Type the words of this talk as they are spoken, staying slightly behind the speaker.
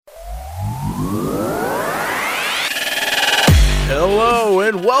Hello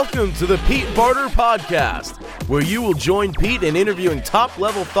and welcome to the Pete Barter Podcast, where you will join Pete in interviewing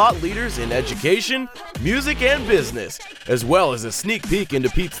top-level thought leaders in education, music, and business, as well as a sneak peek into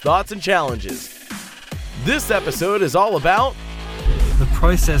Pete's thoughts and challenges. This episode is all about the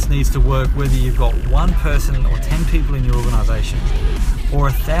process needs to work whether you've got one person or 10 people in your organization, or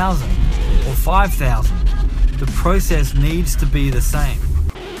 1,000 or 5,000. The process needs to be the same.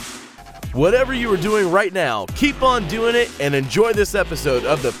 whatever you are doing right now. Keep on doing it and enjoy this episode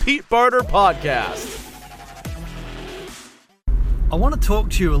of the Pete Barter Podcast. I want to talk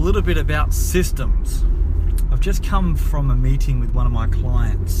to you a little bit about systems. I've just come from a meeting with one of my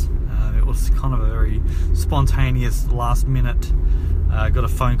clients. It was kind of a very spontaneous last minute. I got a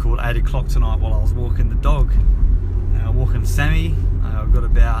phone call at 8 o'clock tonight while I was walking the dog. Walking Sammy. I got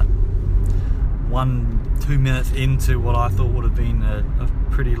about 1-2 minutes into what I thought would have been a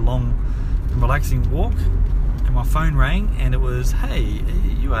pretty long and relaxing walk, and my phone rang and it was, "Hey,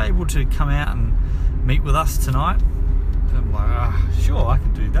 are you able to come out and meet with us tonight?" And I'm like, sure, I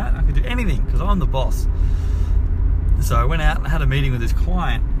can do that. I can do anything because I'm the boss. So I went out and had a meeting with this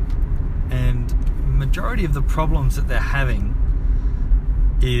client, and the majority of the problems that they're having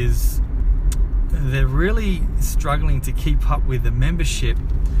is they're really struggling to keep up with the membership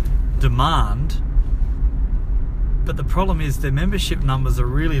demand. But the problem is their membership numbers are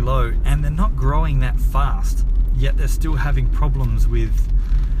really low and they're not growing that fast, yet they're still having problems with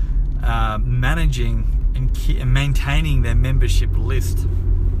managing and maintaining their membership list.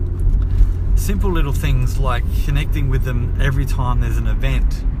 Simple little things like connecting with them every time there's an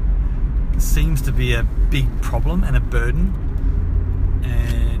event seems to be a big problem and a burden.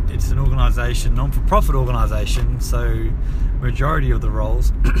 And it's an organisation, non-for-profit organisation, so majority of the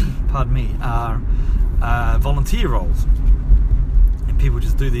roles, pardon me, are volunteer roles, and people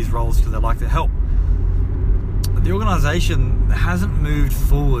just do these roles because they like to help. But the organisation hasn't moved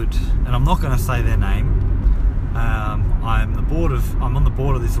forward, and I'm not going to say their name. I'm on the board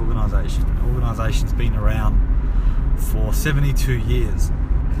of this organisation. The organisation's been around for 72 years.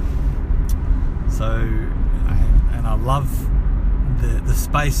 So, and I love the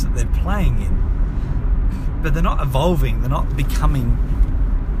space that they're playing in, but they're not evolving. They're not becoming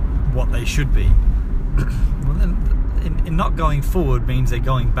what they should be. Well, then, in not going forward means they're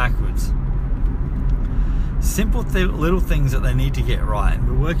going backwards. Simple little things that they need to get right, and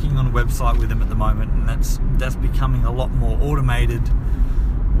we're working on a website with them at the moment, and that's becoming a lot more automated,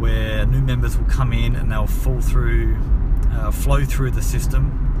 where new members will come in and they'll flow through the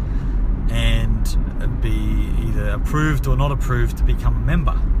system and be either approved or not approved to become a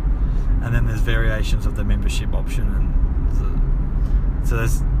member. And then there's variations of the membership option, and so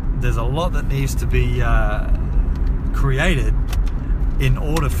there's a lot that needs to be created in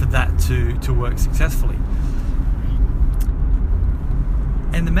order for that to work successfully.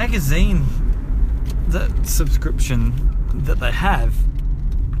 And the magazine, the subscription that they have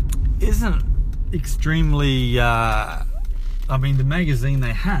isn't extremely the magazine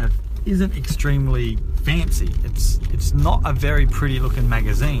they have isn't extremely fancy. It's not a very pretty looking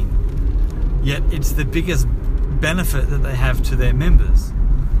magazine, yet it's the biggest benefit that they have to their members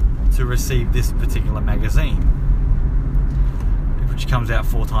to receive this particular magazine, which comes out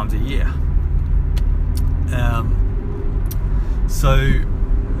 4 times a year.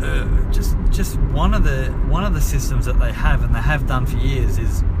 Just one of the systems that they have, and they have done for years,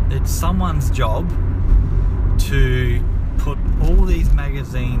 is it's someone's job to put all these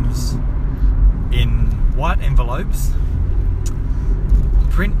magazines in white envelopes,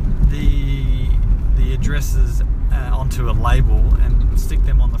 print the addresses onto a label and stick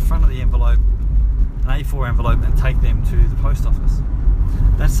them on the front of the envelope, an A4 envelope, and take them to the post office.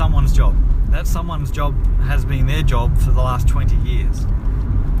 That's someone's job. That someone's job has been their job for the last 20 years.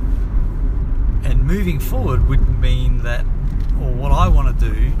 And moving forward would mean that, or what I want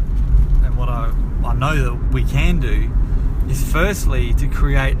to do, and what I know that we can do, is firstly to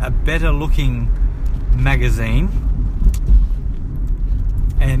create a better looking magazine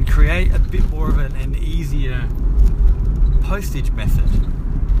and create a bit more of an easier postage method,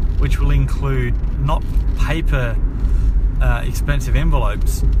 which will include not paper expensive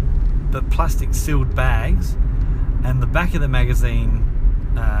envelopes, but plastic sealed bags, and the back of the magazine,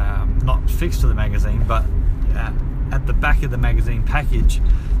 not fixed to the magazine, but at the back of the magazine package,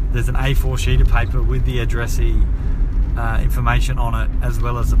 there's an A4 sheet of paper with the addressee information on it, as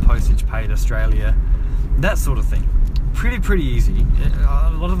well as the postage paid Australia, that sort of thing. Pretty easy.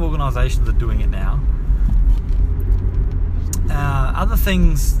 A lot of organisations are doing it now. Other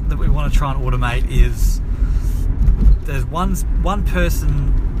things that we want to try and automate is there's one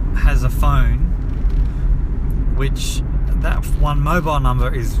person has a phone, which that one mobile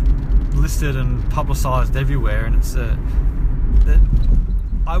number is listed and publicised everywhere, and it's that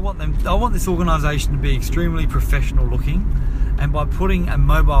I want this organisation to be extremely professional looking, and by putting a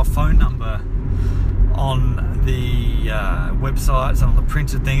mobile phone number on the websites and on the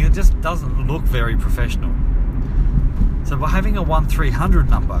printed thing, it just doesn't look very professional. So by having a 1300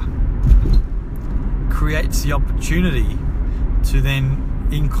 number creates the opportunity to then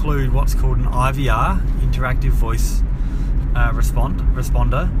include what's called an IVR, interactive voice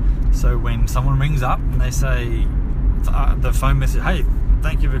responder. So when someone rings up and they say the phone message, "Hey,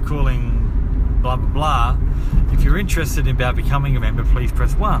 thank you for calling blah blah blah. If you're interested about becoming a member, please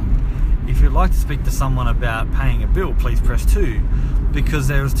press 1. If you'd like to speak to someone about paying a bill, please press 2." Because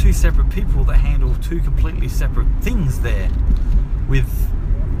there's two separate people that handle two completely separate things there with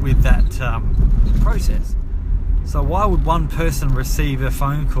that process. So why would one person receive a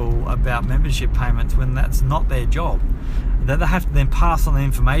phone call about membership payments when that's not their job? That they have to then pass on the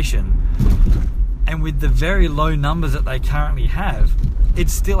information, and with the very low numbers that they currently have,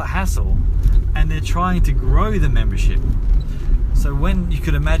 it's still a hassle, and they're trying to grow the membership. So when you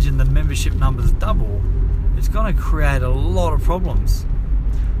could imagine the membership numbers double, it's going to create a lot of problems.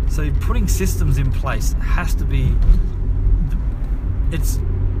 So putting systems in place has to be, it's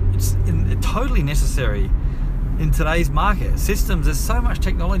totally necessary in today's market. Systems, there's so much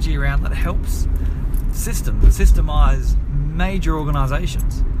technology around that helps systemize major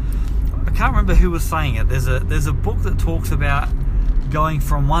organizations. I can't remember who was saying it. There's a book that talks about going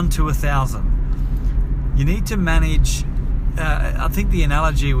from 1 to 1,000. You need to manage, I think the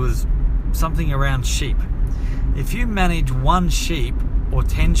analogy was something around sheep. If you manage 1 sheep or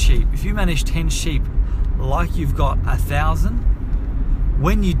 10 sheep, if you manage 10 sheep like you've got 1,000,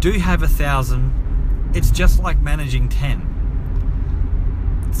 when you do have 1,000, it's just like managing 10.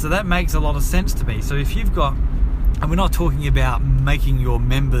 So that makes a lot of sense to me. So if you've got, and we're not talking about making your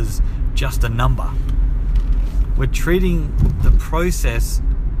members just a number. We're treating the process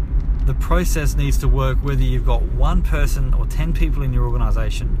needs to work whether you've got 1 person or 10 people in your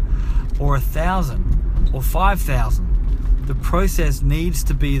organization or 1,000 or 5,000. The process needs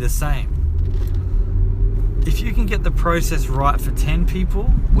to be the same. If you can get the process right for 10 people,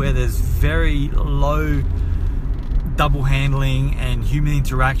 where there's very low double handling and human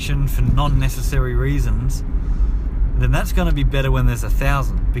interaction for non-necessary reasons, then that's going to be better when there's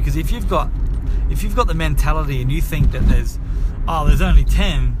 1,000. Because if you've got the mentality and you think that there's only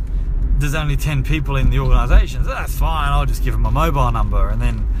 10 people in the organisation, so that's fine, I'll just give them a mobile number, and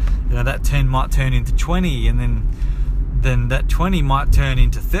then that 10 might turn into 20, and then that 20 might turn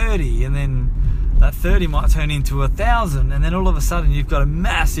into 30, and then that 30 might turn into 1,000, and then all of a sudden you've got a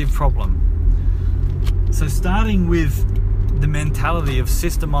massive problem. So starting with the mentality of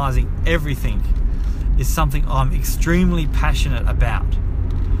systemizing everything is something I'm extremely passionate about.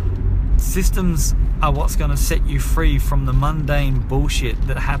 Systems are what's going to set you free from the mundane bullshit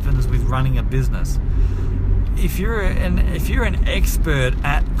that happens with running a business. If you're an expert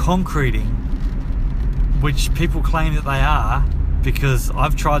at concreting, which people claim that they are, because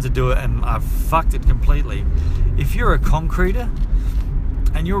I've tried to do it and I've fucked it completely. If you're a concreter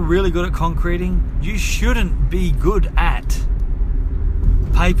and you're really good at concreting, you shouldn't be good at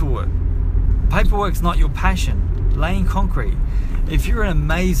paperwork. Paperwork's not your passion. Laying concrete. If you're an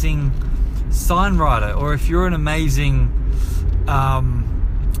amazing sign writer, or if you're an amazing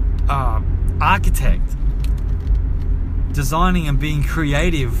architect, designing and being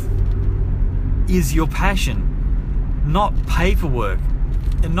creative is your passion, not paperwork,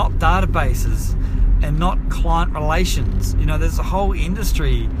 and not databases, and not client relations. There's a whole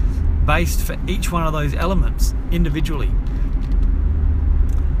industry based for each one of those elements individually.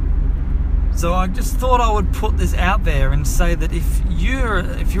 So I just thought I would put this out there and say that if you're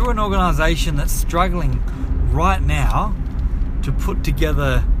an organisation that's struggling right now to put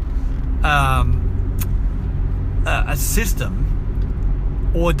together a system,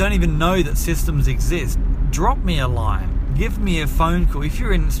 or don't even know that systems exist, drop me a line, give me a phone call. If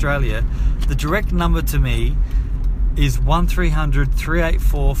you're in Australia, the direct number to me is 1300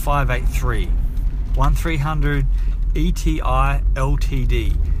 384 583, 1300 ETI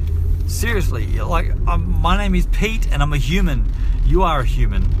LTD. Seriously, my name is Pete and I'm a human. You are a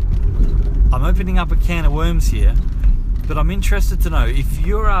human. I'm opening up a can of worms here, but I'm interested to know if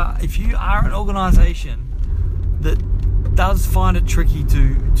you are an organisation that does find it tricky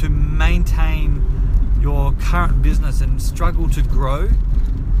to maintain your current business and struggle to grow,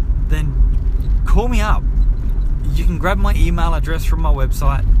 then call me up. You can grab my email address from my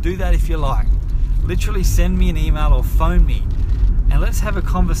website. Do that if you like. Literally send me an email or phone me. and let's have a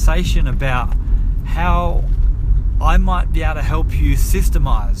conversation about how I might be able to help you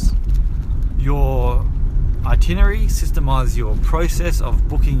systemize your itinerary, systemize your process of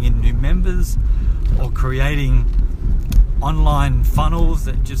booking in new members, or creating online funnels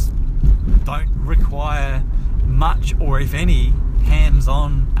that just don't require much, or if any,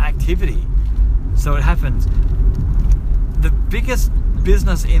 hands-on activity. So it happens. The biggest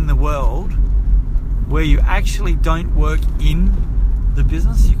business in the world where you actually don't work in the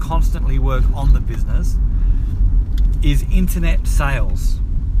business, you constantly work on the business, is internet sales.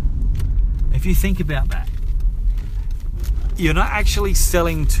 If you think about that, you're not actually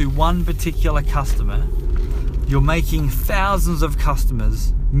selling to one particular customer. You're making thousands of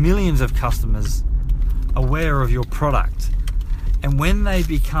customers, millions of customers aware of your product. And when they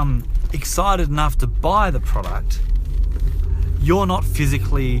become excited enough to buy the product, you're not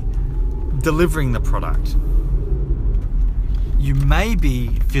physically delivering the product. You may be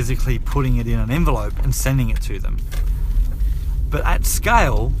physically putting it in an envelope and sending it to them. But at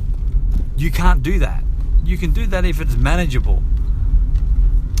scale, you can't do that. You can do that if it's manageable.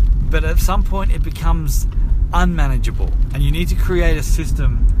 But at some point it becomes unmanageable, and you need to create a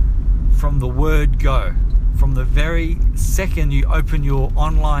system from the word go. From the very second you open your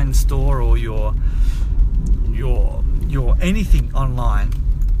online store or your anything online,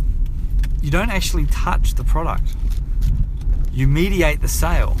 you don't actually touch the product. You mediate the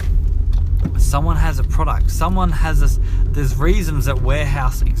sale. Someone has a product. There's reasons that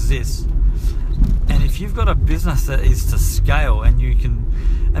warehouse exists. And if you've got a business that is to scale, and you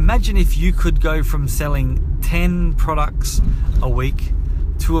can imagine if you could go from selling 10 products a week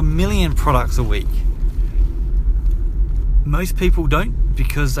to 1 million products a week. Most people don't,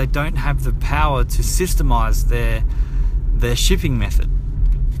 because they don't have the power to systemize their shipping method.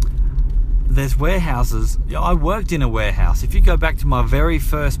 There's warehouses. I worked in a warehouse. If you go back to my very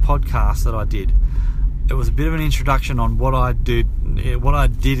first podcast that I did, it was a bit of an introduction on what I did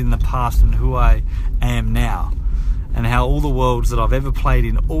in the past and who I am now, and how all the worlds that I've ever played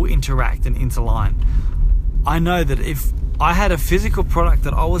in all interact and interline. I know that if I had a physical product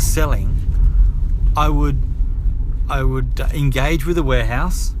that I was selling, I would engage with a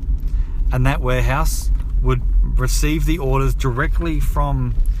warehouse, and that warehouse would receive the orders directly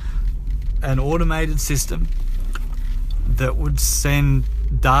from an automated system that would send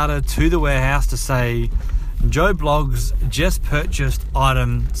data to the warehouse to say, Joe Bloggs just purchased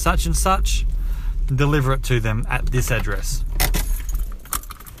item such and such, deliver it to them at this address.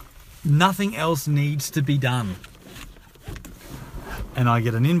 Nothing else needs to be done. And I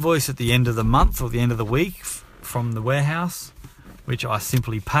get an invoice at the end of the month or the end of the week from the warehouse, which I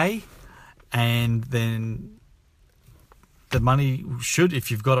simply pay, and then the money should,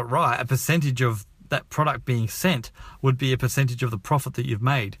 if you've got it right, a percentage of that product being sent would be a percentage of the profit that you've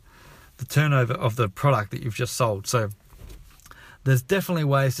made, the turnover of the product that you've just sold. So there's definitely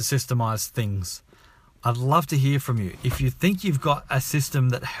ways to systemize things. I'd love to hear from you. If you think you've got a system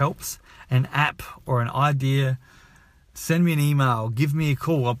that helps, an app or an idea, send me an email, give me a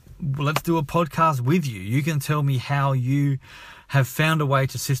call. Let's do a podcast with you. You can tell me how you have found a way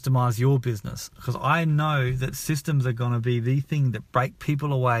to systemize your business, because I know that systems are going to be the thing that break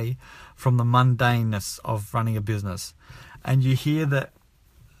people away from the mundaneness of running a business. And you hear that,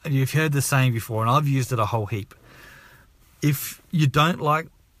 you've heard the saying before, and I've used it a whole heap. If you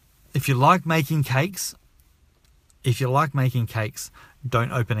like making cakes,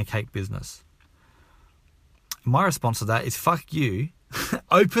 don't open a cake business. My response to that is, fuck you.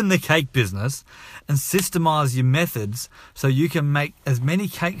 Open the cake business and systemize your methods so you can make as many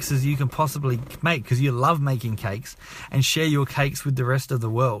cakes as you can possibly make, because you love making cakes, and share your cakes with the rest of the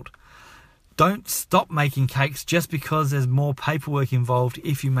world. Don't stop making cakes just because there's more paperwork involved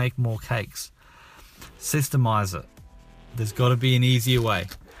if you make more cakes. Systemize it. There's got to be an easier way.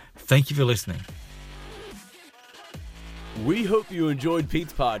 Thank you for listening. We hope you enjoyed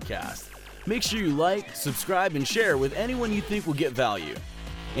Pete's podcast. Make sure you like, subscribe, and share with anyone you think will get value.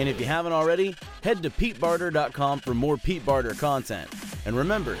 And if you haven't already, head to PeteBarter.com for more Pete Barter content. And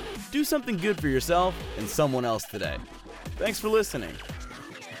remember, do something good for yourself and someone else today. Thanks for listening.